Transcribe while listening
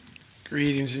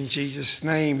Greetings in Jesus'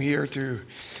 name here to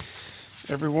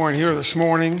everyone here this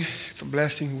morning. It's a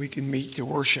blessing we can meet to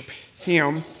worship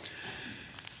Him.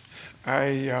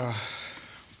 I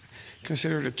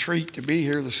consider it a treat to be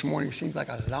here this morning. It seems like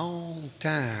a long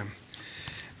time.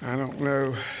 I don't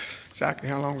know exactly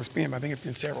how long it's been, but I think it's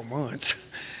been several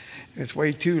months. And it's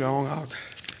way too long. I'll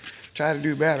try to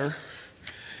do better.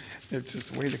 It's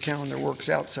just the way the calendar works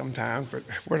out sometimes. But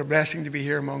what a blessing to be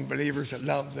here among believers that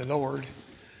love the Lord.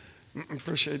 I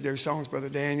appreciate those songs, Brother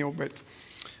Daniel. But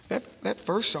that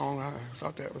first song, I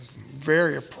thought that was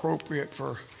very appropriate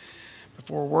for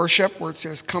before worship, where it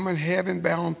says, "Come in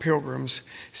heaven-bound pilgrims,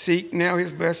 seek now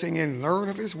His blessing and learn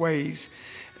of His ways.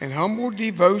 In humble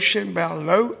devotion, bow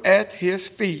low at His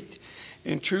feet.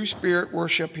 In true spirit,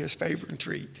 worship His favor and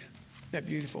treat." Isn't that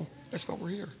beautiful? That's what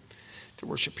we're here, to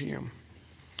worship Him.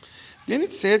 Then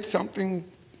it said something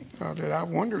that I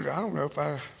wondered, I don't know if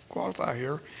I qualify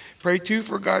here. "Pray too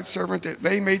for God's servant that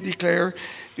they may declare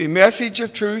the message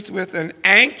of truth with an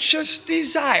anxious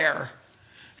desire."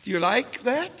 Do you like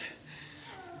that?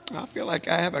 I feel like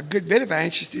I have a good bit of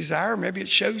anxious desire. Maybe it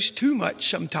shows too much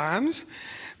sometimes.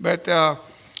 But I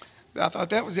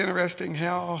thought that was interesting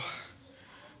how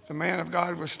the man of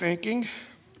God was thinking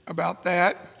about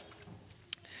that.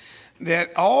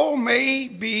 That all may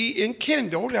be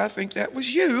enkindled, I think that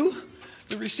was you,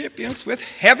 the recipients, with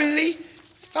heavenly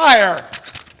fire.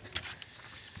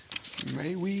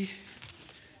 May we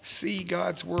see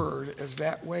God's word as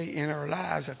that way in our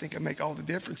lives. I think it'll make all the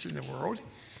difference in the world.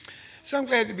 So I'm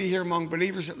glad to be here among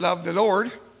believers that love the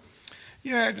Lord.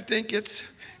 You know, I have to think it's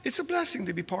a blessing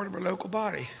to be part of a local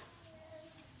body.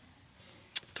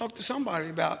 Talked to somebody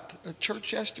about a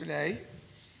church yesterday,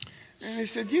 and they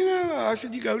said, I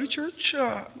said, "You go to church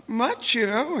much,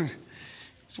 and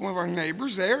it's one of our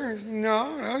neighbors there." And he said,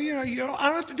 no, you don't. I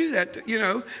don't have to do that,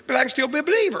 but I can still be a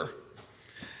believer.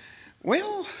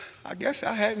 Well, I guess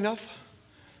I had enough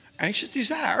anxious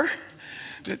desire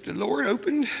that the Lord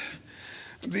opened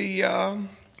the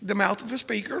mouth of the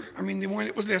speaker. I mean, the one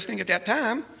that was listening at that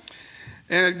time.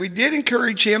 And we did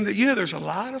encourage him that, there's a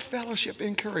lot of fellowship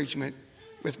encouragement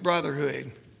with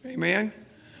brotherhood. Amen.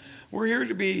 We're here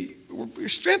to be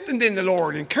strengthened in the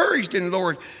Lord, encouraged in the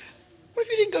Lord. What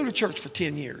if you didn't go to church for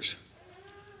 10 years?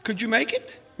 Could you make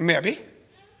it? Maybe.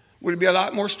 Would it be a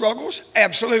lot more struggles?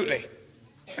 Absolutely.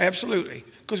 Absolutely.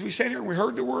 Because we sat here and we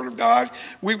heard the word of God.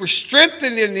 We were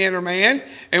strengthened in the inner man,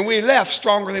 and we left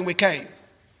stronger than we came.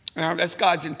 Now, that's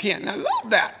God's intent, and I love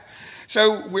that.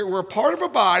 So we're a part of a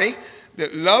body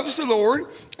that loves the Lord,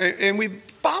 and we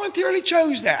voluntarily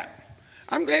chose that.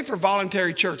 I'm glad for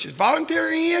voluntary churches.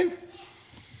 Voluntary in,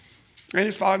 and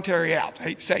it's voluntary out. I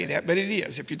hate to say that, but it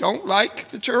is. If you don't like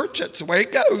the church, that's the way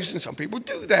it goes, and some people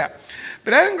do that.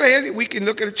 But I'm glad that we can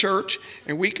look at a church,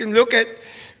 and we can look at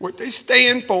what they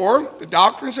stand for, the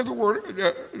doctrines of the word,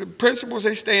 the principles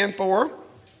they stand for,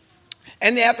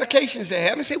 and the applications they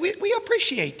have, and say, we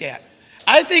appreciate that.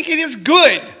 I think it is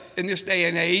good in this day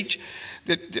and age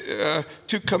that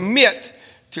to commit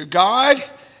to God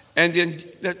and then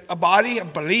a body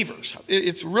of believers.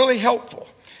 It's really helpful.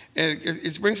 And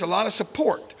it brings a lot of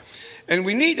support. And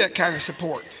we need that kind of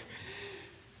support.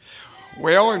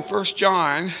 Well, in 1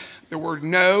 John, the word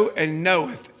know and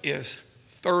knoweth is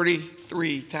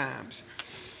 33 times.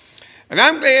 And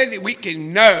I'm glad that we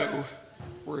can know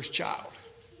we're His child.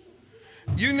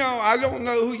 I don't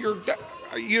know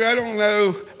I don't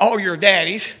know all your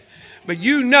daddies, but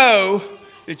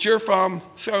that you're from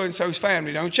so-and-so's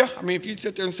family, don't you? I mean, if you'd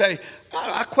sit there and say,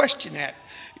 I question that.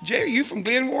 "Jay, are you from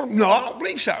Glenmore?" "No, I don't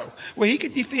believe so." Well, he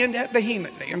could defend that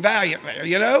vehemently and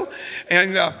valiantly,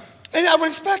 And I would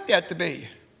expect that to be.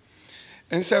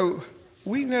 And so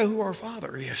we know who our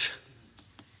Father is.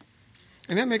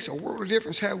 And that makes a world of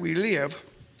difference how we live.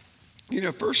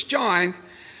 1 John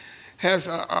has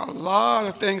a lot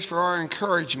of things for our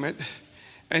encouragement.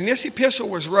 And this epistle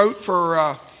was wrote for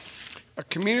a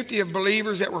community of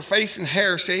believers that were facing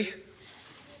heresy.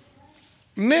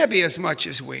 Maybe as much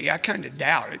as we. I kind of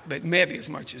doubt it, but maybe as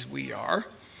much as we are.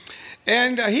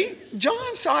 And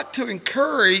John sought to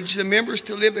encourage the members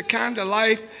to live the kind of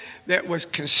life that was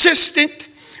consistent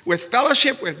with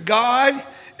fellowship with God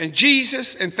and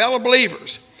Jesus and fellow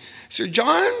believers. So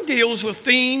John deals with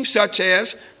themes such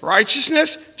as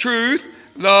righteousness, truth,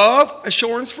 love,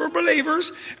 assurance for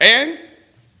believers, and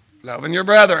loving your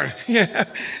brethren.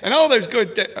 And all those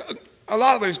a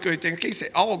lot of those good things. I can't say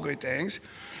all good things.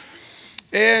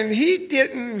 And he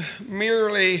didn't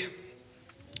merely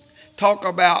talk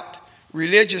about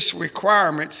religious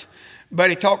requirements, but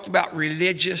he talked about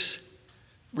religious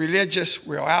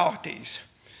realities.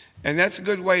 And that's a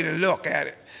good way to look at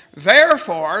it.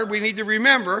 Therefore, we need to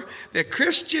remember that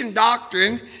Christian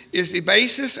doctrine is the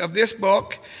basis of this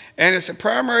book, and it's a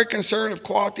primary concern of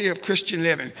quality of Christian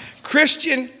living.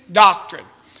 Christian doctrine.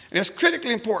 And it's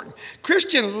critically important.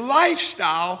 Christian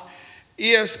lifestyle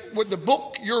is what the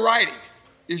book you're writing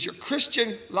is, your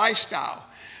Christian lifestyle.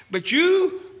 But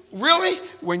you really,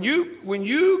 when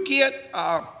you get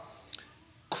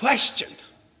questioned,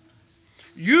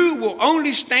 you will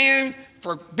only stand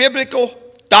for biblical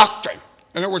doctrine.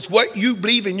 In other words, what you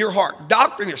believe in your heart.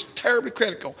 Doctrine is terribly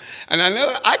critical. And I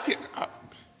know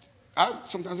I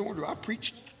sometimes wonder, do I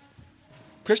preach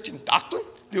Christian doctrine?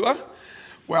 Do I?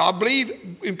 Well, I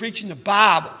believe in preaching the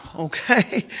Bible,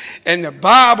 okay? And the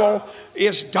Bible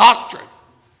is doctrine.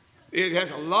 It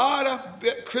has a lot of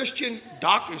Christian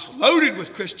doctrine. It's loaded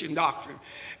with Christian doctrine.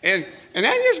 And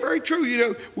that is very true. You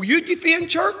know, will you defend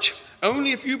church?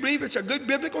 Only if you believe it's a good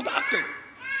biblical doctrine.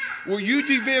 Will you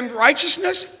defend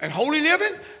righteousness and holy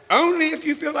living? Only if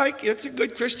you feel like it's a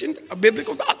good Christian, a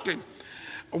biblical doctrine.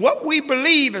 What we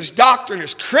believe as doctrine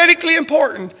is critically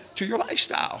important to your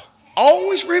lifestyle.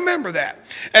 Always remember that.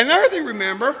 And another thing,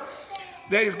 remember,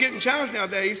 that is getting challenged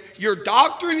nowadays, your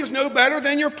doctrine is no better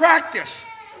than your practice.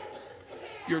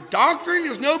 Your doctrine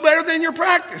is no better than your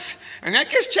practice. And that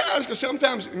gets challenged because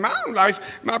sometimes in my own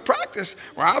life, my practice,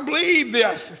 well, I believe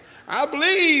this. I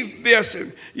believe this.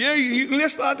 And you can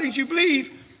list a lot of things you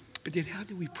believe, but then how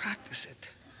do we practice it?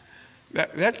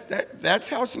 That's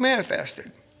how it's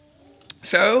manifested.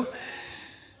 So,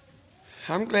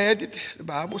 I'm glad that the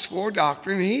Bible's full of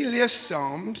doctrine. He lists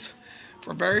some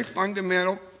for very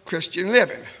fundamental Christian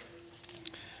living.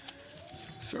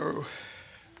 So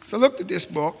I looked at this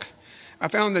book. I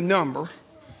found the number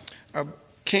of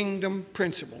kingdom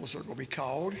principles, they're going to be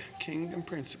called kingdom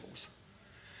principles.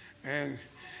 And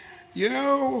you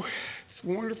know, it's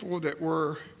wonderful that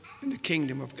we're in the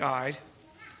kingdom of God.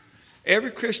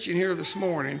 Every Christian here this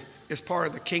morning is part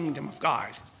of the kingdom of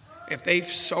God. If they've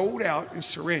sold out and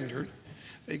surrendered,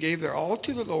 they gave their all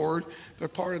to the Lord, they're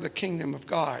part of the kingdom of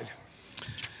God.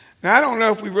 Now, I don't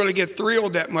know if we really get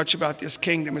thrilled that much about this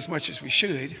kingdom as much as we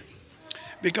should,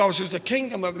 because there's the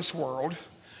kingdom of this world,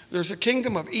 there's a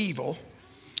kingdom of evil,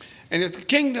 and it's the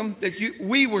kingdom that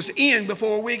we was in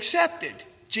before we accepted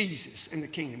Jesus in the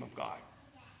kingdom of God.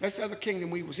 That's the other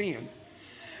kingdom we was in.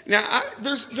 Now,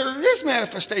 there is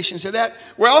manifestations of that.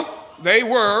 Well, we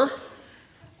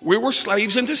were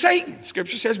slaves unto Satan.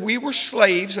 Scripture says we were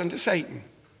slaves unto Satan.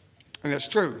 And that's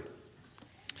true.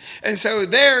 And so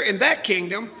there in that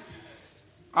kingdom,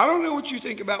 I don't know what you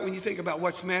think about when you think about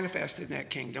what's manifested in that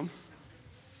kingdom.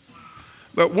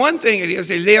 But one thing it is,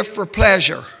 they live for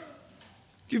pleasure.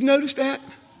 You've noticed that?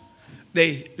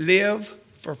 They live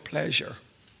for pleasure.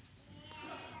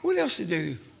 What else to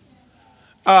do?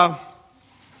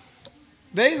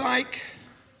 They like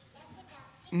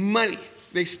money.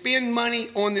 They spend money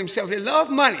on themselves. They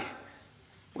love money.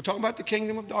 We're talking about the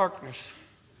kingdom of darkness.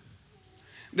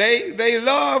 They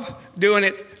love doing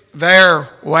it their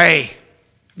way.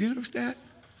 Have you noticed that?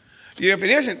 If it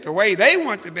isn't the way they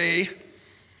want to be,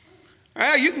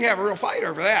 well, you can have a real fight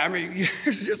over that. I mean,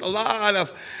 it's just a lot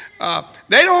of,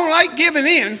 they don't like giving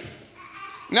in.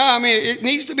 No, I mean, it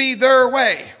needs to be their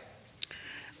way.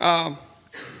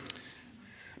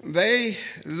 They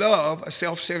love a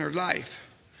self-centered life.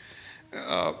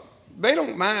 They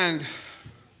don't mind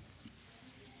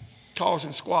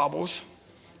causing squabbles,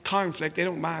 conflict. They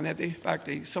don't mind that. In fact,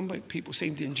 some people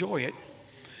seem to enjoy it.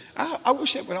 I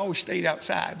wish that would always stayed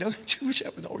outside. Don't you wish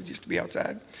that would always just to be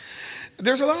outside?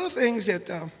 There's a lot of things that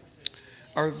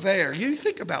are there. You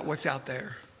think about what's out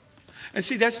there. And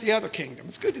see, that's the other kingdom.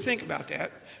 It's good to think about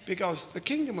that because the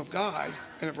kingdom of God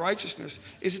and of righteousness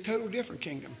is a total different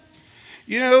kingdom.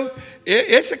 You know,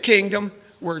 it's a kingdom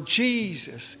where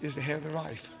Jesus is the head of their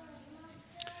life.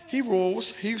 He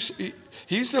rules. He's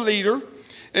the leader.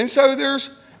 And so there's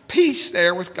peace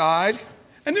there with God.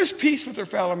 And there's peace with their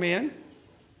fellow men.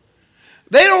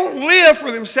 They don't live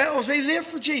for themselves. They live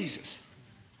for Jesus.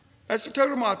 That's the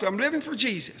total motto. I'm living for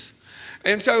Jesus.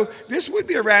 And so this would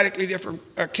be a radically different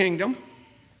kingdom.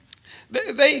 They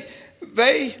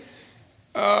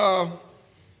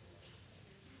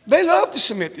love to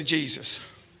submit to Jesus.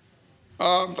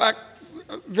 In fact,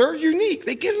 they're unique.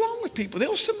 They get along with people.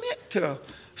 They'll submit to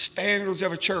standards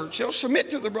of a church. They'll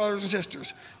submit to their brothers and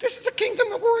sisters. This is the kingdom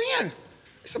that we're in.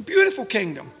 It's a beautiful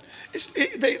kingdom.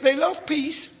 They love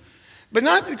peace, but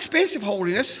not expensive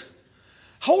holiness.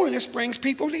 Holiness brings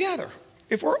people together.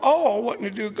 If we're all wanting to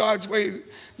do God's way,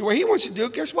 the way He wants to do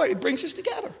it, guess what? It brings us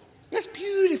together. That's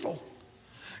beautiful.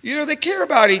 You know, they care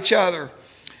about each other.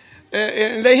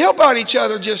 And they help out each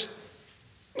other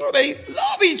they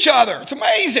love each other. It's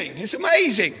amazing. It's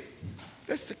amazing.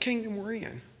 That's the kingdom we're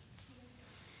in.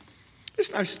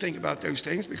 It's nice to think about those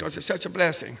things because it's such a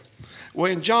blessing.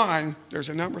 Well, in John, there's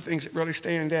a number of things that really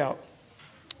stand out.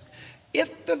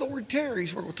 If the Lord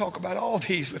tarries, we're going to talk about all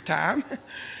these with time.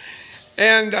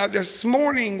 And this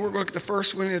morning, we're going to look at the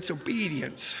first one. It's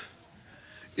obedience.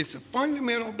 It's a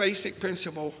fundamental, basic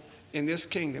principle in this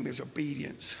kingdom is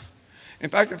obedience. In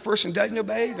fact, if a person doesn't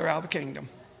obey, they're out of the kingdom.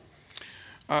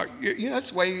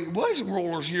 That's the way it was in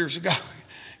rulers years ago.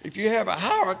 If you have a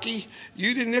hierarchy,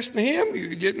 you didn't listen to him,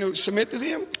 you didn't submit to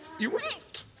them, you were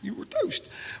out. You were toast.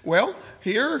 Well,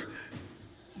 here,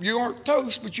 you aren't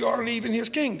toast, but you are leaving his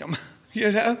kingdom.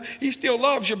 He still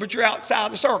loves you, but you're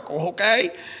outside the circle, okay?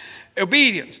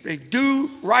 Obedience. They do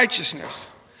righteousness.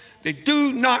 They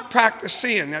do not practice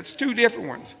sin. That's two different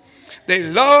ones. They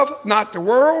love not the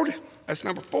world. That's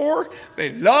number 4.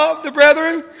 They love the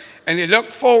brethren, and they look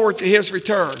forward to his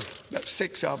return. That's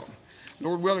 6 of them.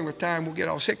 Lord willing, with time, we'll get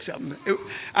all 6 of them.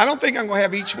 I don't think I'm going to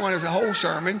have each one as a whole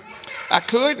sermon. I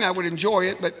could, and I would enjoy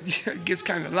it, but it gets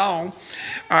kind of long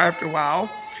after a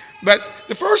while. But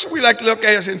the first one we like to look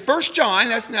at is in 1 John.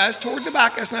 That's toward the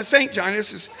back. That's not St. John.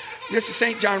 This is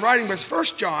St. John writing, but it's 1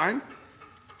 John,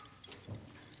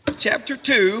 chapter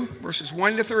 2, verses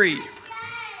 1 to 3.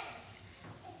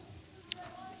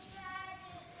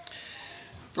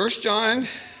 1 John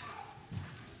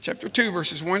chapter 2,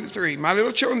 verses 1 to 3. My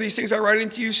little children, these things I write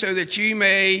unto you so that ye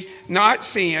may not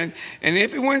sin. And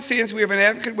if anyone sins, we have an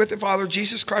advocate with the Father,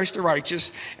 Jesus Christ the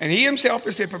righteous. And he himself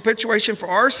is the perpetuation for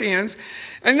our sins,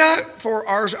 and not for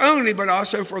ours only, but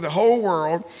also for the whole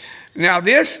world. Now by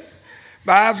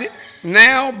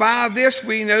this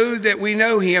we know that we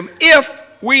know him,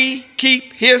 if we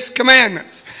keep his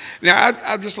commandments. Now,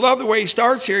 I just love the way he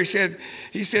starts here.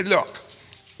 He said, look,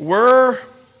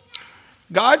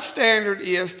 God's standard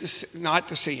is not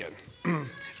to sin. And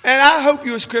I hope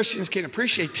you as Christians can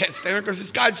appreciate that standard because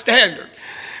it's God's standard.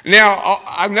 Now,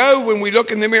 I know when we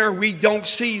look in the mirror, we don't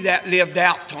see that lived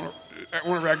out on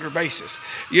a regular basis.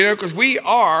 Because we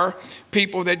are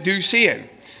people that do sin.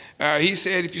 He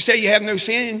said, if you say you have no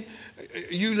sin,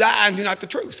 you lie and do not the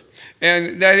truth.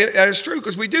 And that is true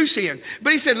because we do sin.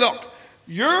 But he said, look,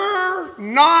 you are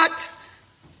not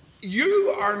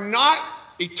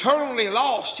eternally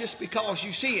lost just because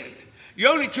you sinned.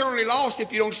 You're only eternally lost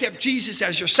if you don't accept Jesus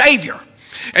as your Savior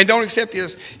and don't accept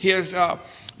his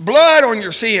blood on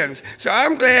your sins. So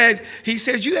I'm glad he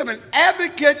says you have an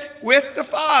advocate with the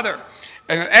Father.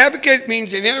 And an advocate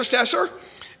means an intercessor.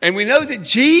 And we know that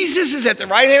Jesus is at the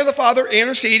right hand of the Father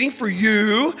interceding for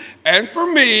you and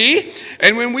for me.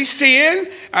 And when we sin,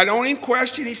 I don't even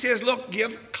question. He says, look,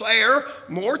 give Claire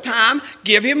more time.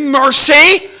 Give him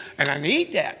mercy. And I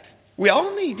need that. We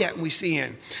all need that when we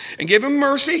sin. And give him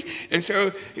mercy. And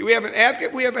so we have an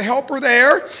advocate. We have a helper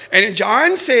there. And then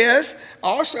John says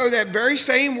also that very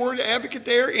same word advocate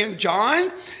there in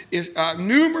John is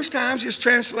numerous times is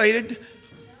translated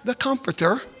the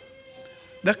comforter.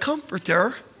 The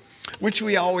comforter, which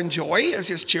we all enjoy as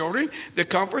his children. The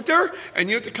comforter. And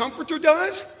you know what the comforter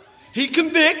does? He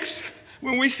convicts.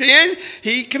 When we sin,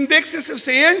 he convicts us of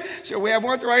sin. So we have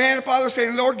one at the right hand of the Father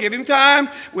saying, Lord, give him time.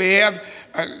 We have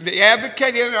the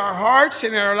advocate in our hearts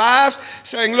and in our lives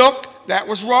saying, look, that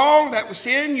was wrong. That was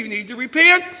sin. You need to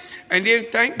repent. And then,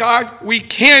 thank God, we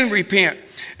can repent.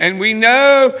 And we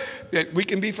know that we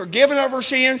can be forgiven of our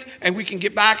sins and we can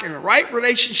get back in the right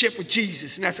relationship with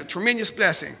Jesus. And that's a tremendous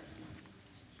blessing.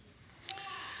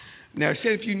 Now, I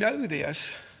said, if you know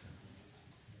this,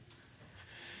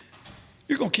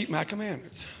 you're going to keep my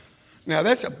commandments. Now,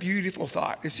 that's a beautiful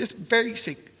thought. It's just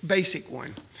a basic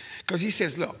one. Because he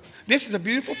says, look, this is a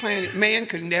beautiful plan that man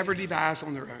could never devise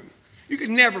on their own. You could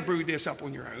never brew this up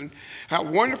on your own. How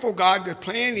wonderful God, the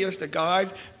plan is the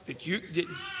God that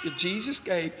Jesus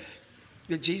gave,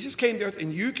 that Jesus came to earth,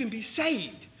 and you can be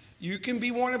saved. You can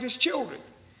be one of his children.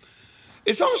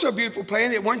 It's also a beautiful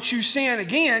plan that once you sin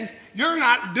again, you're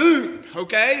not doomed,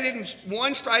 okay? It isn't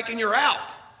one strike and you're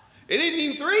out. It isn't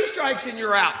even 3 strikes and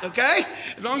you're out, okay?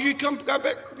 As long as you come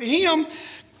back to him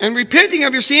and repenting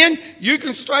of your sin, you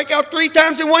can strike out 3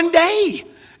 times in one day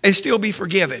and still be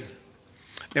forgiven.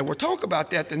 Now, we'll talk about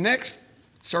that. The next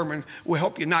sermon will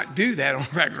help you not do that on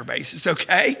a regular basis,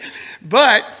 okay?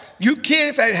 But you can,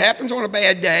 if that happens on a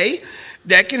bad day,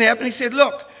 that can happen. He said,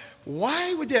 look,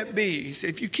 why would that be? He said,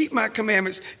 if you keep my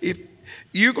commandments, if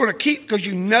you're going to keep, because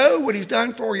you know what he's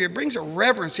done for you, it brings a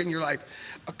reverence in your life,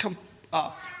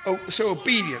 so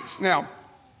obedience. Now,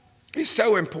 it's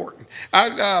so important.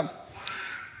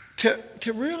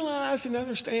 To realize and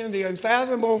understand the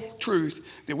unfathomable truth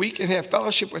that we can have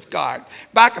fellowship with God.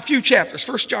 Back a few chapters,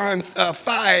 1 John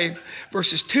 5,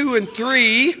 verses 2 and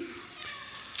 3.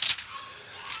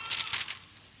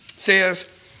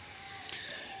 says,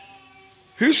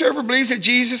 whosoever believes that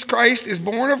Jesus Christ is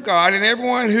born of God, and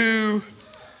everyone who,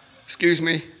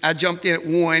 I jumped in at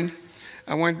 1.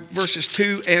 I went verses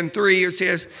 2 and 3. It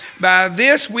says, by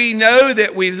this we know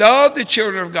that we love the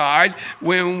children of God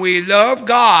when we love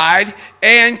God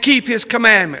and keep his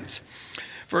commandments.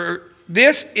 For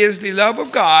this is the love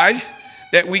of God,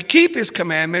 that we keep his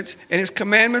commandments, and his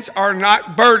commandments are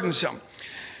not burdensome.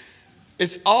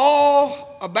 It's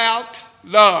all about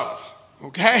love,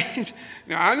 okay?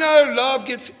 Now, I know love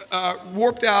gets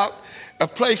warped out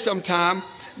of place sometime,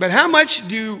 but how much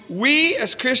do we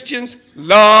as Christians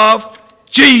love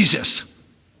Jesus?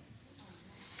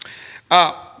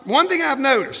 One thing I've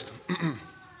noticed,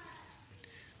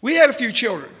 we had a few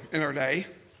children in our day,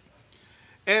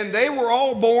 and they were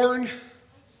all born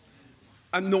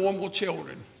normal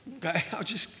children. Okay, I'll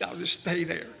just stay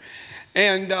there.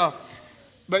 And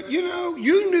but you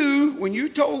knew when you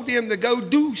told them to go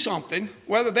do something,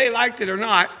 whether they liked it or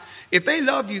not, if they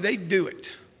loved you, they'd do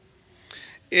it.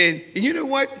 And you know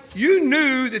what? You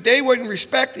knew that they wasn't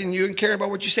respecting you and caring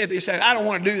about what you said. They said, I don't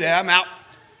want to do that. I'm out.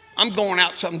 I'm going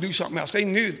out do something else. They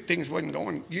knew that things wasn't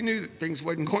going. You knew that things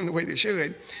wasn't going the way they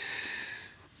should.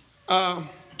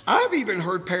 I've even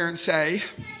heard parents say,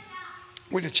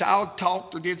 when a child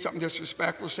talked or did something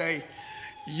disrespectful, say,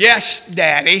 yes,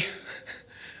 Daddy.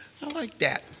 I like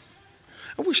that.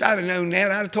 I wish I'd have known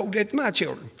that. I'd have told that to my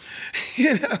children.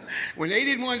 When they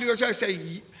didn't want to do it, I'd say,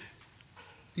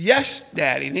 yes,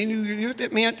 Daddy. And they knew what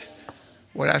that meant.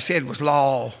 What I said was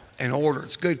law and order.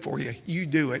 It's good for you. You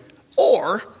do it.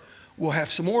 Or we'll have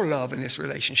some more love in this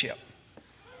relationship.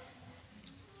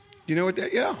 You know what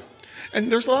that? Yeah.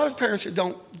 And there's a lot of parents that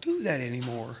don't do that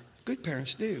anymore. Good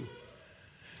parents do.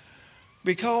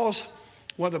 Because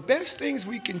one of the best things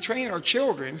we can train our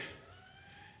children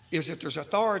is that there's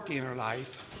authority in our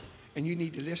life, and you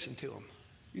need to listen to them.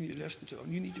 You need to listen to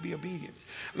them. You need to be obedient.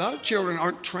 A lot of children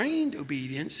aren't trained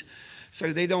obedience,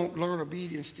 so they don't learn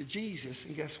obedience to Jesus.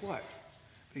 And guess what?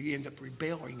 They end up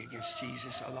rebelling against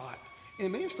Jesus a lot. And it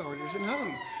may have started as in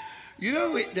home.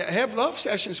 To have love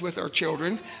sessions with our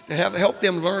children, to help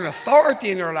them learn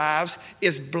authority in their lives,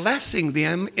 is blessing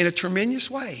them in a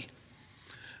tremendous way.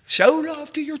 Show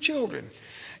love to your children.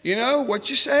 What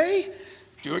you say,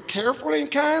 do it carefully and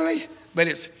kindly, but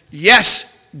it's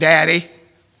yes, Daddy,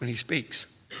 when he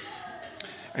speaks.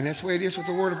 And that's the way it is with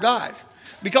the Word of God.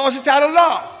 Because it's out of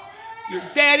love. Your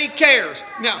daddy cares.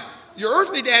 Now, your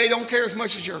earthly daddy don't care as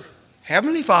much as your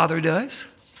heavenly Father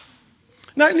does.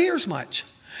 Not near as much.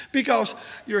 Because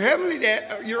your earthly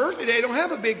daddy don't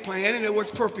have a big plan and know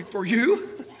what's perfect for you.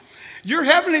 Your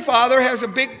heavenly Father has a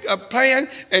big plan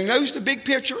and knows the big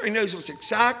picture and knows what's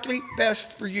exactly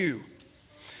best for you.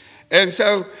 And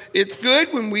so it's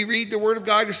good when we read the Word of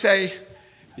God to say,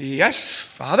 yes,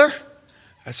 Father,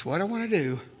 that's what I want to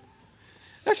do.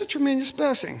 That's a tremendous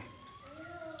blessing.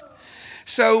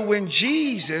 So when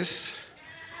Jesus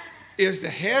is the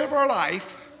head of our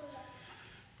life,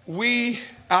 we,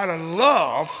 out of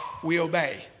love, we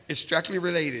obey. It's directly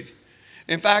related.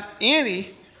 In fact,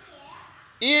 any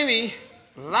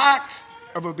lack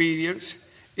of obedience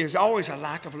is always a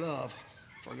lack of love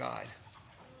for God.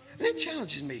 And it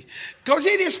challenges me because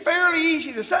it is fairly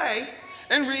easy to say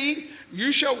and read,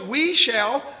 we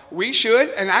should,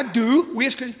 and I do, we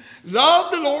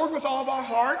love the Lord with all of our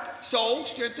heart, soul,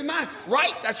 strength, and mind.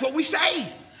 Right, that's what we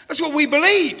say. That's what we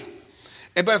believe.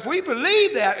 But if we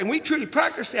believe that and we truly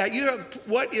practice that, you know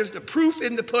what is the proof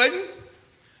in the pudding?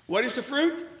 What is the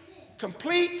fruit?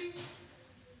 Complete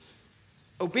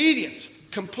obedience.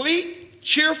 Complete,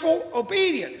 cheerful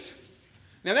obedience.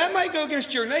 Now that might go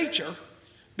against your nature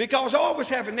because all of us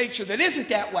have a nature that isn't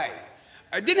that way.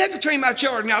 I didn't have to train my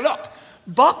children. Now look,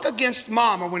 buck against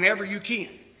mama whenever you can.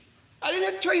 I didn't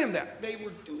have to train them that. They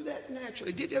would do that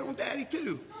naturally. They did that on daddy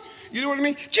too. You know what I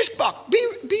mean? Just buck.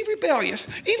 Be rebellious.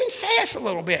 Even sass a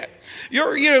little bit.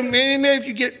 Maybe if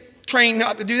you get trained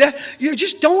not to do that,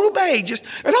 just don't obey.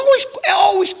 And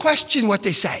always question what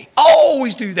they say.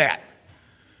 Always do that.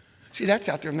 See, that's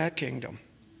out there in that kingdom.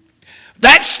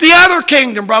 That's the other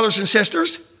kingdom, brothers and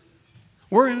sisters.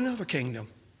 We're in another kingdom.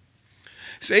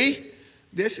 See,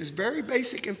 this is very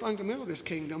basic and fundamental, this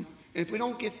kingdom. And if we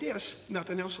don't get this,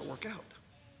 nothing else will work out.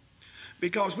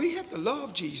 Because we have to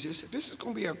love Jesus. If this is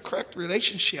going to be a correct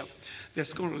relationship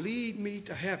that's going to lead me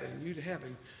to heaven and you to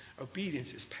heaven,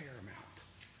 obedience is paramount.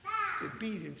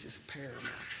 Obedience is paramount.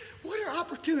 What an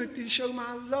opportunity to show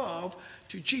my love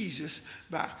to Jesus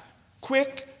by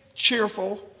quick,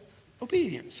 cheerful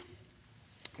obedience.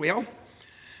 Well,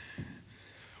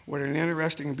 what an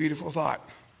interesting and beautiful thought.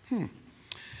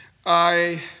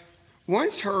 I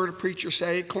once heard a preacher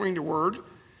say, according to Word,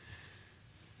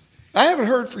 I haven't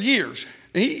heard for years.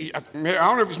 I don't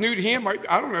know if it's new to him. I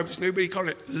don't know if it's new, but he called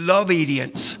it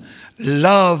love-edience.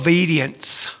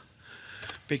 Love-edience.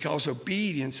 Because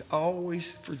obedience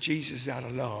always for Jesus is out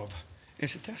of love.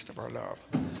 It's a test of our love.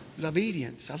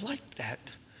 Love-edience. I like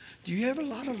that. Do you have a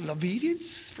lot of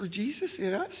love-edience for Jesus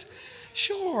in us?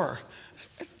 Sure.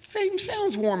 Same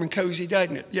sounds warm and cozy,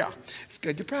 doesn't it? Yeah. It's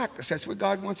good to practice. That's what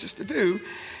God wants us to do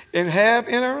and have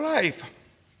in our life.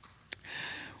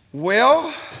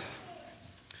 Well,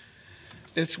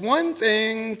 it's one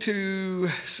thing to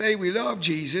say we love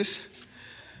Jesus.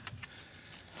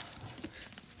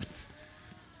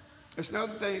 It's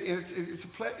another thing,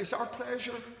 it's our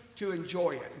pleasure to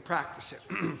enjoy it and practice it.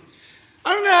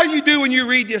 I don't know how you do when you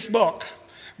read this book,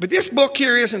 but this book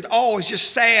here isn't always just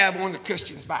salve on the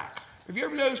Christian's back. Have you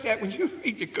ever noticed that when you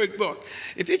read the good book,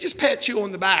 if it just pats you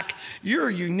on the back, you're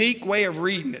a unique way of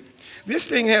reading it. This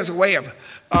thing has a way of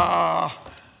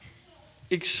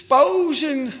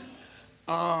exposing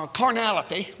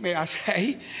carnality, may I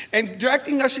say, and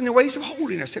directing us in the ways of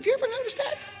holiness. Have you ever noticed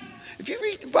that? If you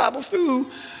read the Bible through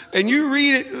and you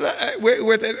read it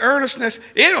with an earnestness,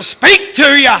 it'll speak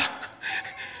to you.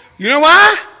 You know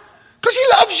why? Because he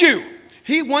loves you.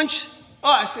 He wants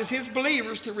us as his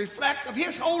believers to reflect of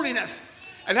his holiness.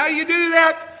 And how do you do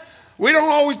that? We don't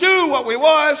always do what we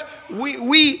was.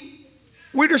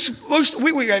 We're supposed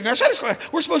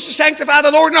to sanctify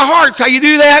the Lord in our hearts. How you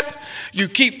do that? You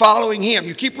keep following him.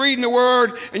 You keep reading the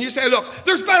word, and you say, look,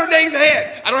 there's better days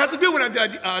ahead. I don't have to do what I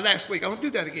did last week. I don't do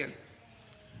that again.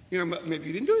 You know, maybe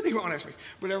you didn't do anything wrong last week,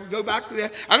 but I go back to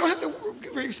that. I don't have to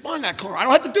respond to that call. I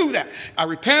don't have to do that. I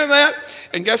repent of that,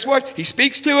 and guess what? He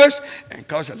speaks to us, and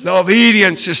because of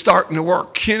love-edience is starting to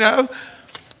work, you know.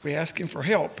 We ask him for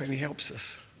help, and he helps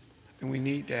us, and we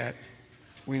need that.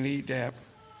 We need that.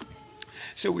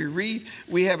 So we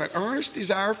have an earnest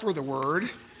desire for the word.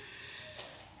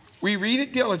 We read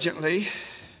it diligently,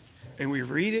 and we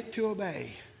read it to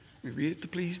obey. We read it to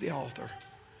please the author.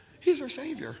 He's our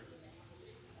Savior.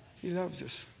 He loves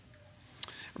us.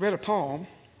 I read a poem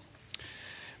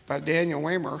by Daniel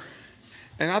Waymer,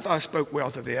 and I thought I spoke well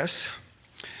to this.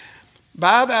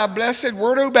 By thy blessed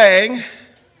word obeying,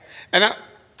 and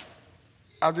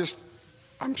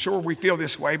I'm sure we feel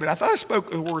this way, but I thought I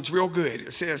spoke the words real good.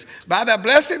 It says, by thy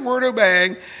blessed word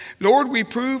obeying, Lord, we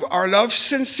prove our love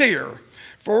sincere.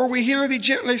 For we hear thee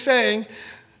gently saying,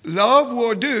 love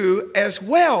will do as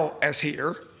well as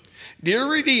hear. Dear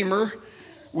Redeemer,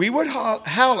 we would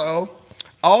hallow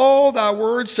all thy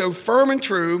words so firm and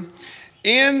true.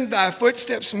 In thy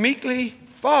footsteps meekly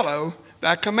follow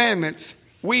thy commandments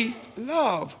we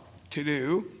love to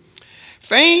do.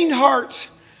 Faint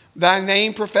hearts thy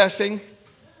name professing,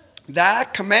 thy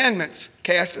commandments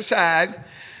cast aside,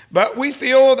 but we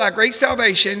feel thy great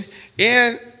salvation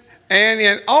and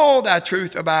in all thy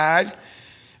truth abide.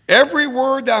 Every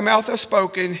word thy mouth hath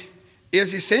spoken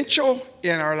is essential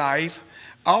in our life.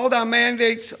 All thy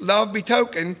mandates love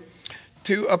betoken.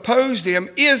 To oppose them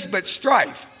is but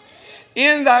strife.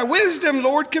 In thy wisdom,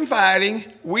 Lord, confiding,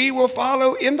 we will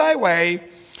follow in thy way.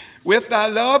 With thy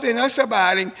love in us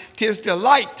abiding, 'tis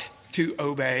delight to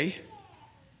obey.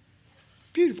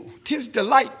 Beautiful. 'Tis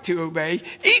delight to obey.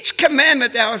 Each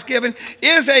commandment thou hast given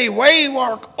is a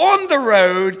waymark on the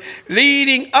road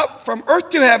leading up from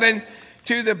earth to heaven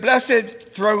to the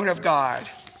blessed throne of God.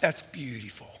 That's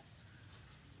beautiful.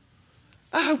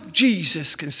 I hope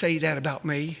Jesus can say that about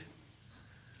me.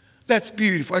 That's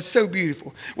beautiful. That's so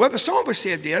beautiful. Well, the psalmist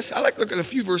said this. I like to look at a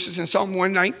few verses in Psalm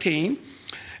 119.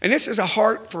 And this is a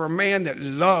heart for a man that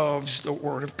loves the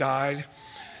Word of God,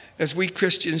 as we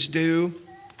Christians do.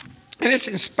 And it's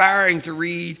inspiring to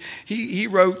read. He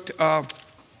wrote a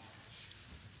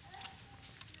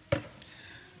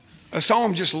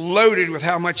psalm just loaded with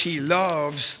how much he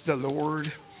loves the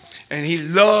Lord. And he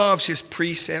loves his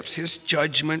precepts, his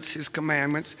judgments, his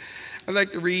commandments. I'd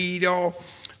like to read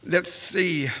let's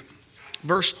see,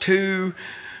 verse 2.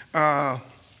 It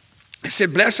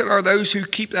said, blessed are those who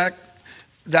keep thy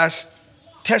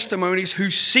testimonies, who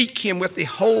seek him with the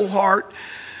whole heart.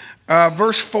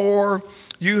 Verse 4,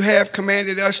 you have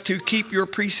commanded us to keep your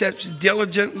precepts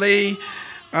diligently.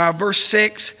 Verse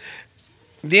 6,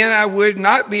 then I would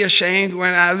not be ashamed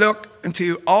when I look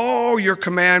into all your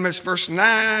commandments. Verse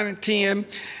 9 and 10,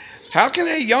 how can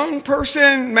a young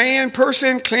person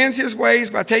cleanse his ways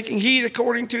by taking heed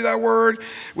according to thy word?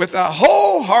 With a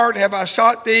whole heart have I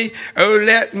sought thee. Oh,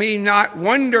 let me not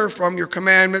wander from your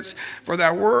commandments. For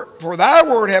thy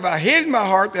word have I hid in my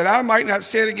heart, that I might not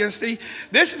sin against thee.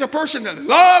 This is a person that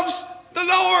loves the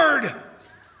Lord.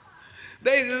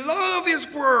 They love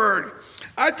his word.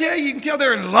 I tell you, you can tell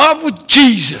they're in love with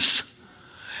Jesus.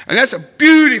 And that's a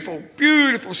beautiful,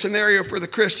 beautiful scenario for the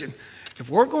Christian. If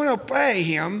we're going to obey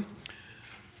him,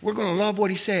 we're going to love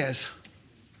what he says.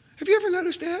 Have you ever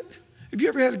noticed that? Have you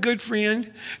ever had a good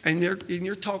friend and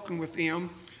you're talking with them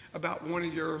about one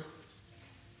of your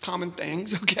common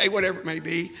things, okay, whatever it may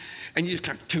be, and you just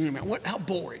kind of tune them out? How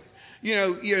boring.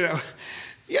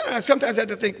 Sometimes I have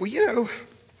to think, well,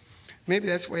 maybe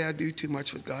that's the way I do too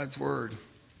much with God's word.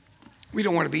 We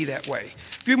don't want to be that way.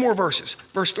 A few more verses.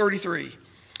 Verse 33,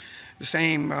 the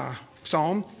same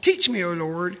psalm. Teach me, O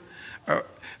Lord,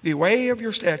 the way of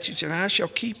your statutes, and I shall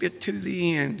keep it to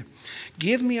the end.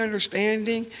 Give me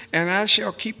understanding, and I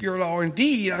shall keep your law.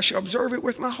 Indeed, I shall observe it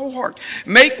with my whole heart.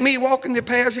 Make me walk in the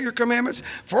paths of your commandments,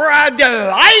 for I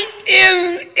delight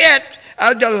in it.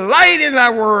 I delight in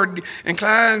thy word.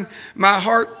 Incline my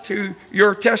heart to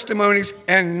your testimonies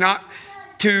and not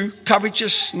to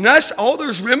covetousness. Oh,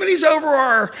 there's remedies over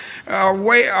our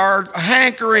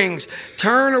hankerings.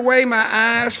 Turn away my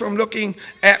eyes from looking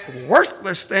at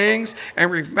worthless things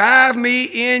and revive me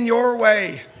in your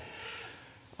way.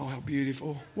 Oh, how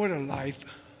beautiful. What a life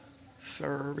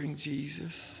serving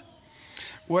Jesus.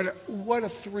 What a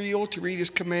thrill to read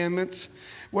his commandments.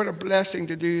 What a blessing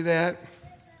to do that.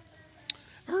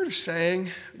 I heard a saying,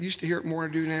 I used to hear it more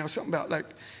than I do now, something about like,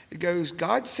 it goes,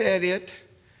 God said it,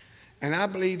 and I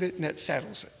believe it, and that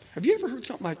settles it. Have you ever heard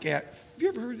something like that? Have you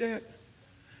ever heard that?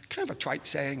 Kind of a trite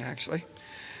saying, actually.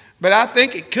 But I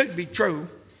think it could be true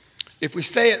if we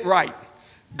say it right.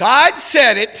 God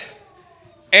said it,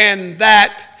 and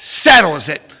that settles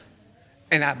it,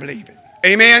 and I believe it.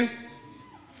 Amen?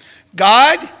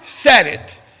 God said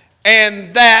it,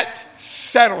 and that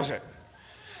settles it.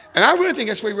 And I really think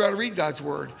that's the way we ought to read God's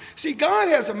word. See, God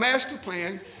has a master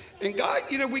plan. And God,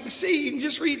 we can see, you can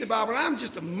just read the Bible. And I'm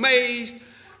just amazed.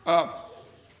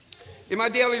 In my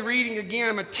daily reading, again,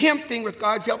 I'm attempting, with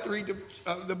God's help, to read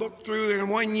the book through in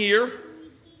 1 year,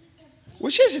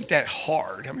 which isn't that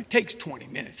hard. I mean, it takes 20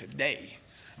 minutes a day.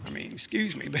 I mean,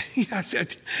 excuse me, but I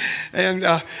said, and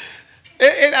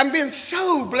I've been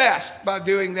so blessed by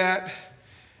doing that.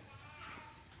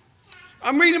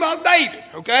 I'm reading about David,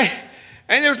 okay?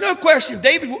 And there's no question,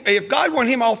 David, if God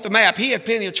wanted him off the map, he had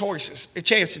plenty of choices, a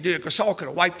chance to do it, because Saul could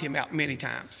have wiped him out many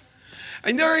times.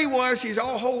 And there he was, he's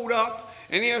all holed up,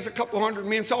 and he has a couple hundred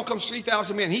men. Saul comes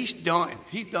 3,000 men. He's done.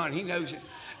 He's done. He knows it.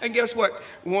 And guess what?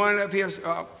 One of his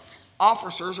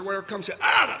officers or whatever comes and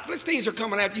says, the Philistines are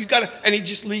coming after you. And he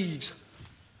just leaves.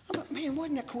 I'm like, man,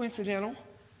 wasn't that coincidental?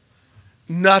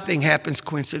 Nothing happens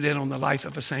coincidental in the life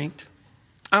of a saint.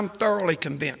 I'm thoroughly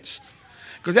convinced.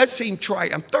 Because that seemed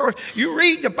trite. You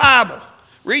read the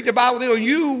Bible,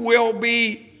 you will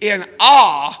be in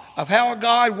awe of how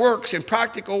God works in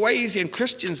practical ways in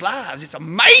Christians' lives. It's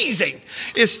amazing.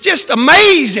 It's just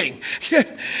amazing.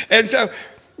 And so,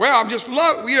 I'm just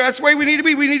that's the way we need to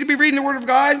be. We need to be reading the Word of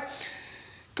God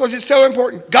because it's so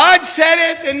important. God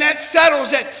said it, and that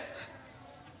settles it.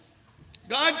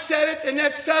 God said it, and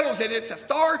that settles it. It's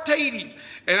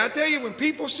authoritative. And I tell you, when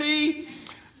people see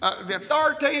the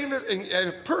authoritative and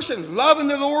a person loving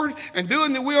the Lord and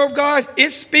doing the will of God,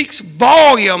 it speaks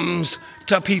volumes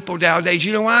to people nowadays.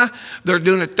 You know why? They're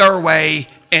doing it their way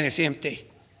and it's empty.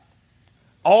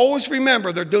 Always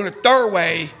remember, they're doing it their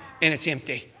way and it's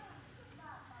empty.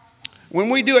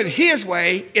 When we do it his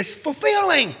way, it's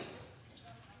fulfilling.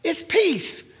 It's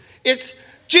peace. It's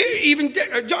even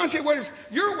John said,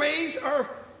 your ways are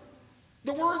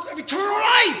the words of eternal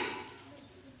life.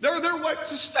 They're what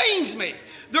sustains me.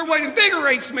 They're what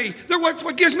invigorates me. They're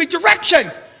what gives me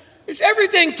direction. It's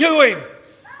everything to him.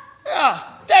 Yeah,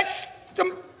 that's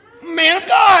the man of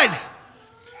God.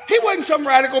 He wasn't some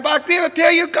radical back then. I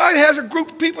tell you, God has a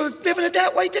group of people living it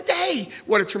that way today.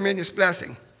 What a tremendous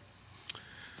blessing.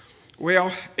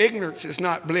 Well, ignorance is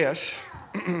not bliss.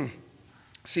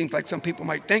 Seems like some people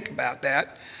might think about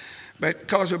that. But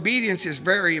because obedience is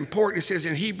very important, it says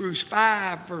in Hebrews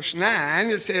 5, verse 9,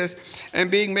 it says, and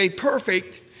being made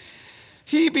perfect,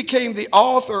 he became the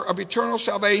author of eternal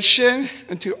salvation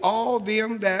unto all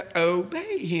them that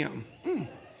obey him.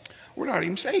 We're not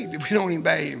even saved if we don't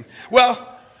obey him.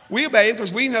 Well, we obey him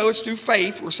because we know it's through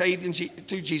faith we're saved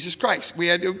through Jesus Christ. We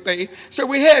had to obey, so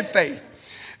we had faith.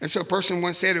 And so a person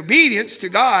once said obedience to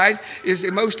God is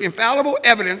the most infallible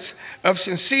evidence of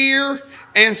sincere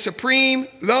and supreme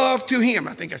love to him.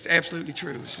 I think that's absolutely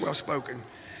true. It's well spoken.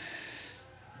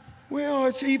 Well,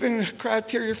 it's even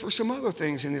criteria for some other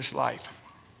things in this life.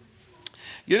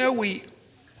 You know, we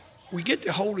get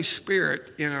the Holy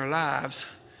Spirit in our lives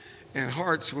and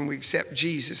hearts when we accept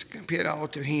Jesus, commit all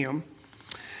to him.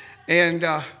 And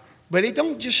but it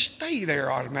don't just stay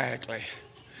there automatically.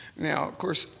 Now, of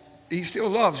course, he still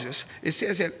loves us. It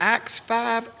says in Acts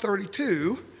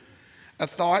 5:32, a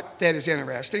thought that is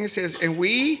interesting. It says, and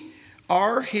we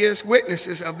are his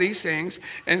witnesses of these things,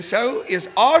 and so is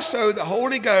also the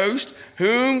Holy Ghost,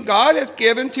 whom God hath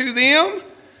given to them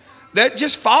that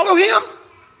just follow him,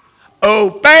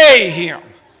 obey him.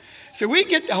 So we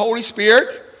get the Holy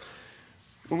Spirit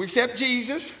when we accept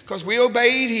Jesus because we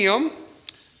obeyed him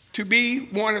to be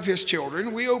one of his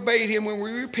children. We obeyed him when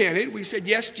we repented. We said,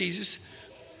 yes, Jesus,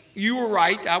 you were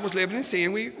right. I was living in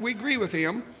sin. We agree with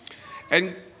him.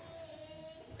 And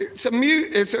it's an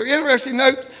interesting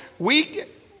note. We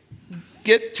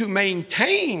get to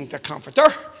maintain the Comforter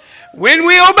when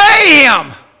we obey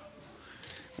him.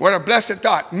 What a blessed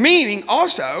thought. Meaning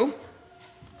also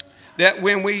that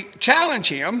when we challenge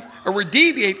him or we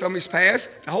deviate from his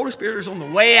path, the Holy Spirit is on the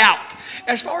way out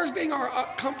as far as being our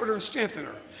comforter and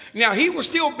strengthener. Now, he will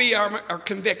still be our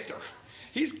convictor.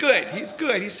 He's good. He's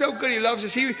good. He's so good. He loves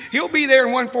us. He'll be there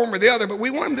in one form or the other, but we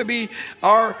want him to be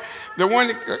the one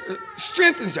that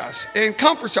strengthens us and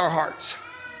comforts our hearts.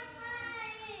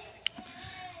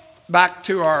 Back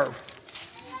to our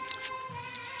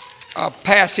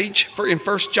passage in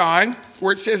 1 John,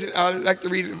 where it says, I'd like to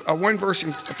read one verse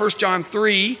in 1 John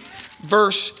 3,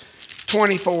 verse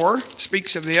 24,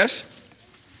 speaks of this,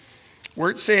 where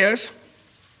it says,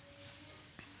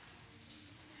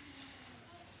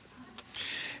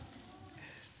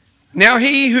 now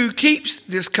he who keeps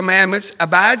his commandments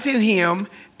abides in him,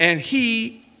 and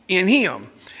he in him.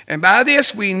 And by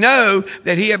this we know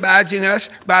that he abides in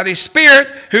us by the Spirit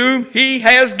whom he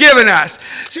has given us.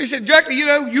 So he said directly,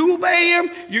 you obey him,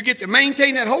 you get to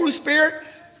maintain that Holy Spirit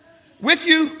with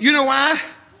you. You know why?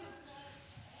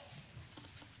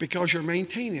 Because you're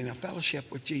maintaining a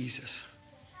fellowship with Jesus.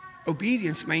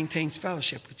 Obedience maintains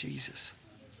fellowship with Jesus.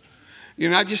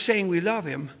 You're not just saying we love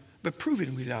him, but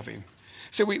proving we love him.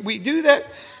 So we do that.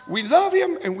 We love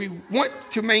him, and we want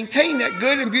to maintain that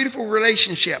good and beautiful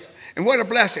relationship. And what a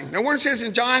blessing. Now, when it says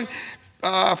in John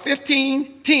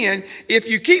 15:10, if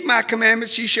you keep my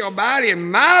commandments, you shall abide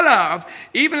in my love,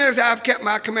 even as I've kept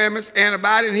my commandments and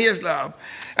abide in his love.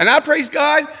 And I praise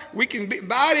God, we can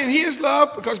abide in his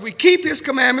love because we keep his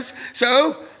commandments.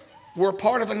 So we're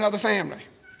part of another family.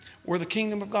 We're the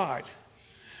kingdom of God.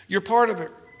 You're part of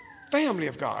the family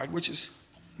of God, which is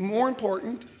more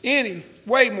important,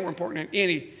 way more important than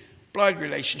any blood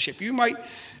relationship. You might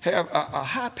have a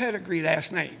high pedigree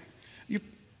last name.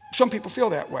 Some people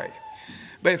feel that way.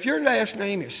 But if your last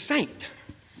name is Saint,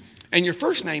 and your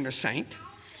first name is Saint,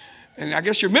 and I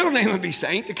guess your middle name would be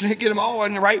Saint, to get them all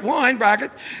in the right one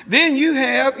bracket, then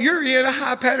you're in a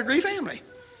high pedigree family.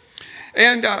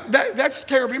 And that's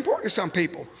terribly important to some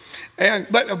people.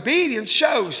 But obedience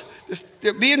shows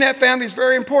that being in that family is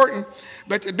very important.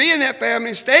 But to be in that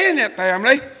family, stay in that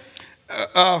family,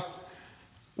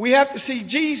 we have to see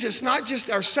Jesus not just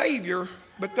our Savior,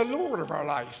 but the Lord of our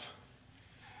life.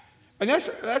 And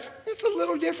that's a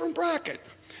little different bracket.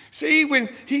 See, when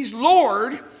he's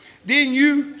Lord, then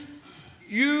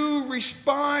you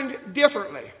respond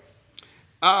differently.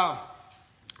 I've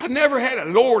never had a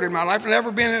Lord in my life. I've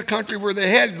never been in a country where they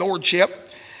had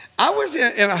lordship. I was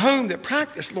in a home that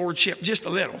practiced lordship just a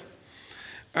little.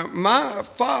 My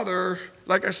father,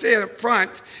 like I said up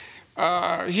front,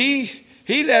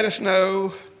 he let us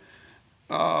know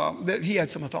that he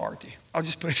had some authority. I'll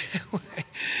just put it that way.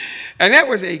 And that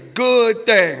was a good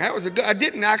thing. I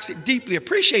didn't actually deeply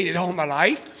appreciate it all my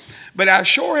life, but I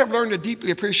sure have learned to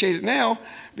deeply appreciate it now,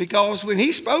 because when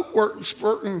he spoke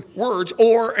certain words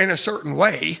or in a certain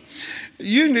way,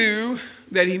 you knew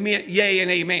that he meant yea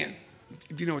and amen.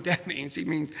 If you know what that means,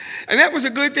 and that was a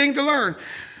good thing to learn,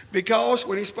 because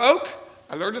when he spoke,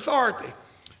 I learned authority.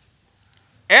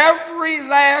 Every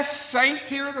last saint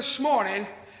here this morning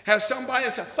has somebody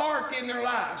that's authority in their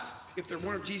lives if they're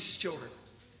one of Jesus' children.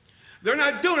 They're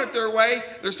not doing it their way.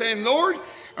 They're saying, Lord,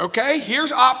 okay,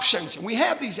 here's options. And we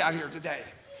have these out here today.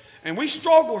 And we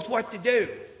struggle with what to do.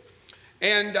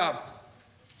 And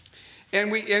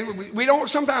we don't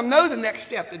sometimes know the next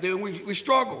step to do, and we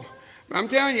struggle. But I'm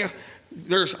telling you,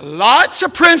 there's lots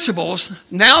of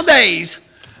principles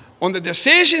nowadays on the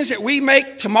decisions that we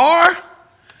make tomorrow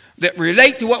that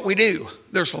relate to what we do.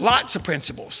 There's lots of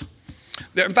principles.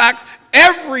 In fact,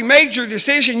 every major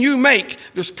decision you make,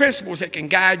 there's principles that can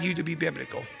guide you to be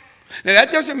biblical. Now,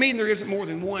 that doesn't mean there isn't more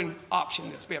than one option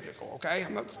that's biblical, okay?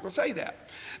 I'm not going to say that.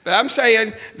 But I'm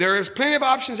saying there is plenty of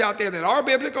options out there that are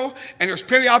biblical, and there's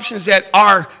plenty of options that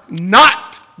are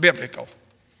not biblical.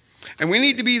 And we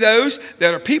need to be those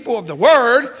that are people of the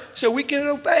Word so we can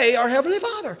obey our Heavenly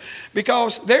Father.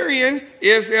 Because therein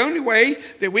is the only way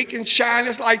that we can shine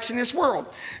as lights in this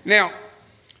world. Now,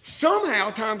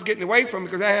 somehow time's getting away from me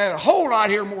because I had a whole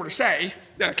lot here more to say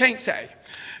that I can't say.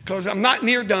 because I'm not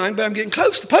near done, but I'm getting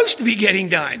supposed to be getting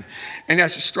done. And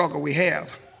that's a struggle we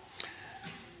have.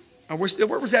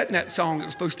 Where was that in that song that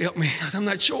was supposed to help me out? I'm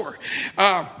not sure.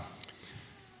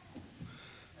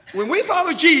 When we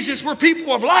follow Jesus, we're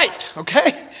people of light,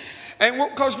 okay? And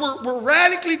because we're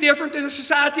radically different than the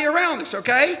society around us,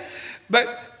 okay? But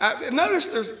notice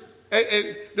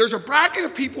there's a bracket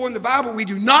of people in the Bible we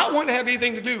do not want to have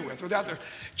anything to do with without their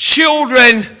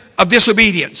children of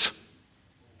disobedience.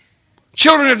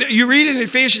 You read in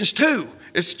Ephesians 2,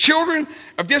 it's children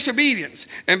of disobedience.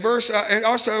 And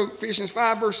also Ephesians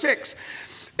 5, verse 6.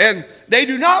 And they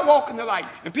do not walk in the light.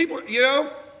 And people,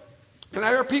 and I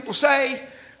hear people say,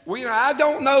 well, I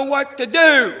don't know what to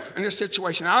do in this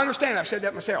situation. I understand, I've said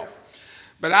that myself.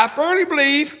 But I firmly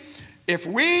believe if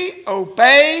we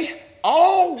obey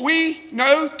all we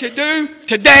know to do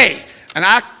today, and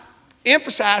I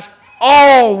emphasize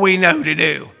all we know to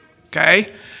do,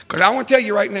 okay? Because I want to tell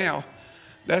you right now,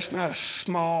 that's not a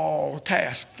small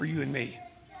task for you and me.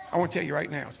 I want to tell you right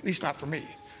now, at least not for me.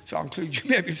 So I'll include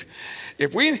you.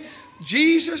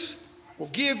 Jesus will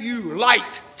give you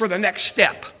light for the next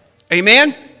step.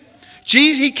 Amen?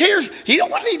 Jesus, he cares. He don't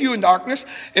want to leave you in darkness.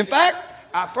 In fact,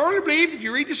 I firmly believe if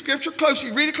you read the scripture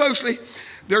closely, read it closely,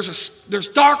 there's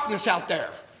darkness out there.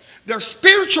 There's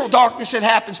spiritual darkness that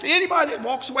happens to anybody that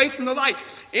walks away from the light.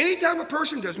 Anytime a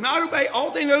person does not obey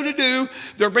all they know to do,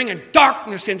 they're bringing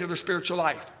darkness into their spiritual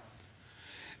life.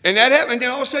 And that happens, and then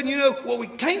all of a sudden, we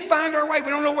can't find our way. We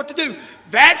don't know what to do.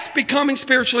 That's becoming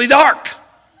spiritually dark.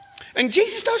 And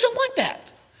Jesus doesn't want that.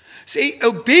 See,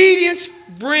 obedience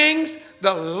brings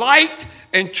the light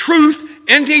and truth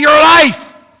into your life.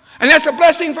 And that's a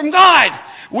blessing from God.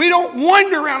 We don't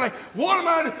wander around like,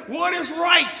 what is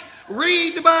right?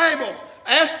 Read the Bible.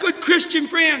 Ask good Christian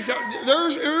friends.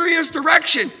 There is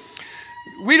direction.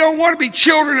 We don't want to be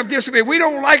children of disobedience. We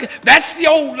don't like it. That's the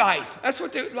old life. That's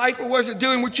what the life wasn't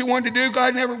doing what you wanted to do.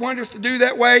 God never wanted us to do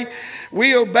that way.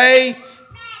 We obey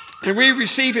and we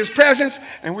receive his presence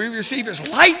and we receive his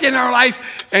light in our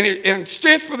life and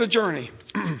strength for the journey.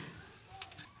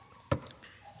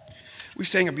 We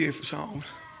sang a beautiful song.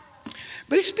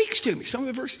 But it speaks to me. Some of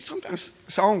the verses, sometimes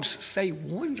songs say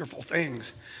wonderful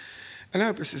things. And I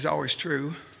hope this is always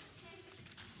true.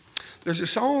 There's a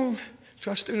song,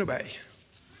 Trust and Obey.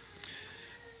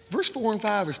 Verse 4 and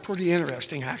 5 is pretty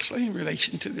interesting, actually, in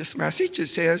relation to this message. It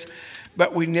says,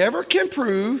 but we never can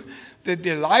prove the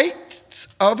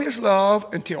delights of his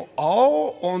love until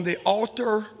all on the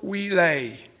altar we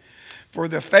lay. For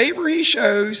the favor he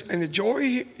shows and the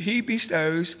joy he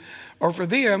bestows are for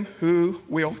them who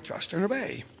will trust and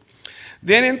obey.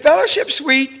 Then in fellowship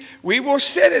sweet, we will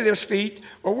sit at his feet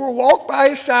or we'll walk by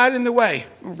his side in the way.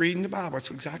 We're reading the Bible. That's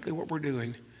exactly what we're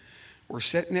doing. We're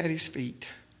sitting at his feet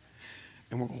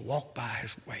and we're going to walk by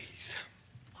his ways.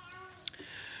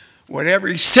 Whatever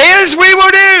he says, we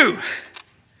will do.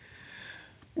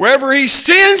 Wherever he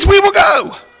sends, we will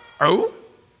go. Oh,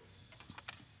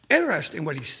 interesting.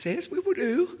 What he says, we will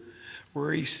do.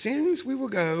 Where he sends, we will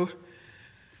go.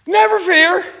 Never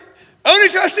fear. Only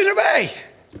trust and obey.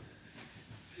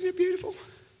 Isn't it beautiful?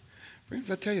 Friends,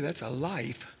 I tell you, that's a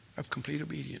life of complete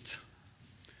obedience.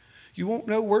 You won't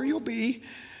know where you'll be.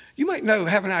 You might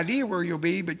have an idea where you'll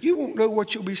be, but you won't know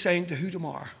what you'll be saying to who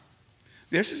tomorrow.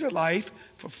 This is a life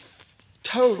for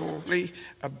totally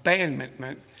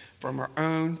abandonment from our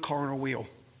own carnal will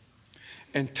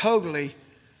and totally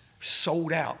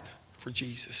sold out for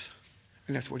Jesus.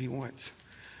 And that's what he wants.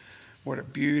 What a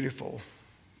beautiful,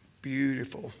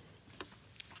 beautiful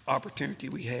opportunity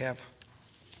we have.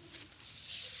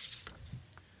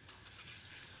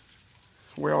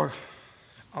 Well,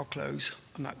 I'll close.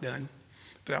 I'm not done,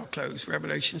 but I'll close.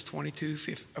 Revelations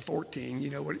 22:14,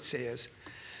 you know what it says,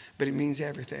 but it means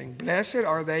everything. Blessed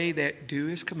are they that do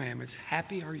his commandments.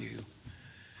 Happy are you.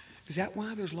 Is that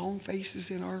why there's long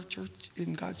faces in our church,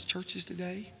 in God's churches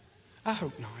today? I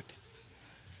hope not.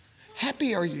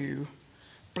 Happy are you,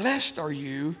 blessed are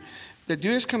you that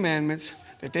do his commandments,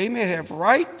 that they may have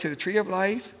right to the tree of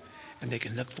life, and they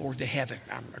can look forward to heaven.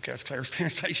 Okay, that's Claire's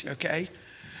translation, okay?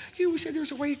 We said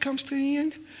there's a way it comes to the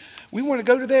end. We want to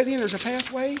go to that end. There's a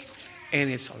pathway, and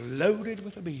it's loaded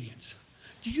with obedience.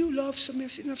 Do you love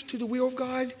submissiveness to the will of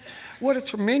God? What a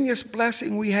tremendous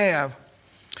blessing we have.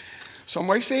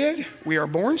 Somebody said, we are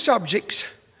born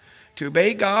subjects. To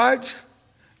obey God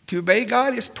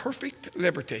is perfect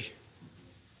liberty.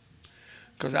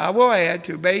 Because I will add,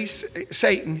 to obey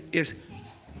Satan is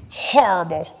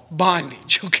horrible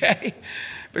bondage, okay?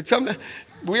 But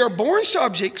we are born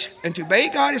subjects, and to obey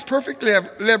God is perfect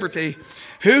liberty.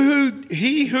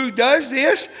 He who does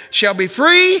this shall be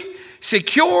free,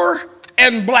 secure,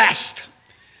 and blessed.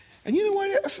 And you know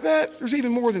what else that? There's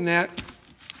even more than that.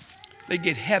 They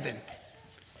get heaven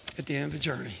at the end of the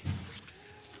journey.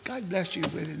 God bless you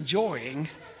with enjoying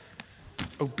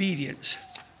obedience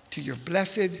to your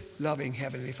blessed, loving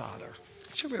Heavenly Father.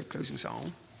 Shall we have a closing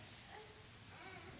song?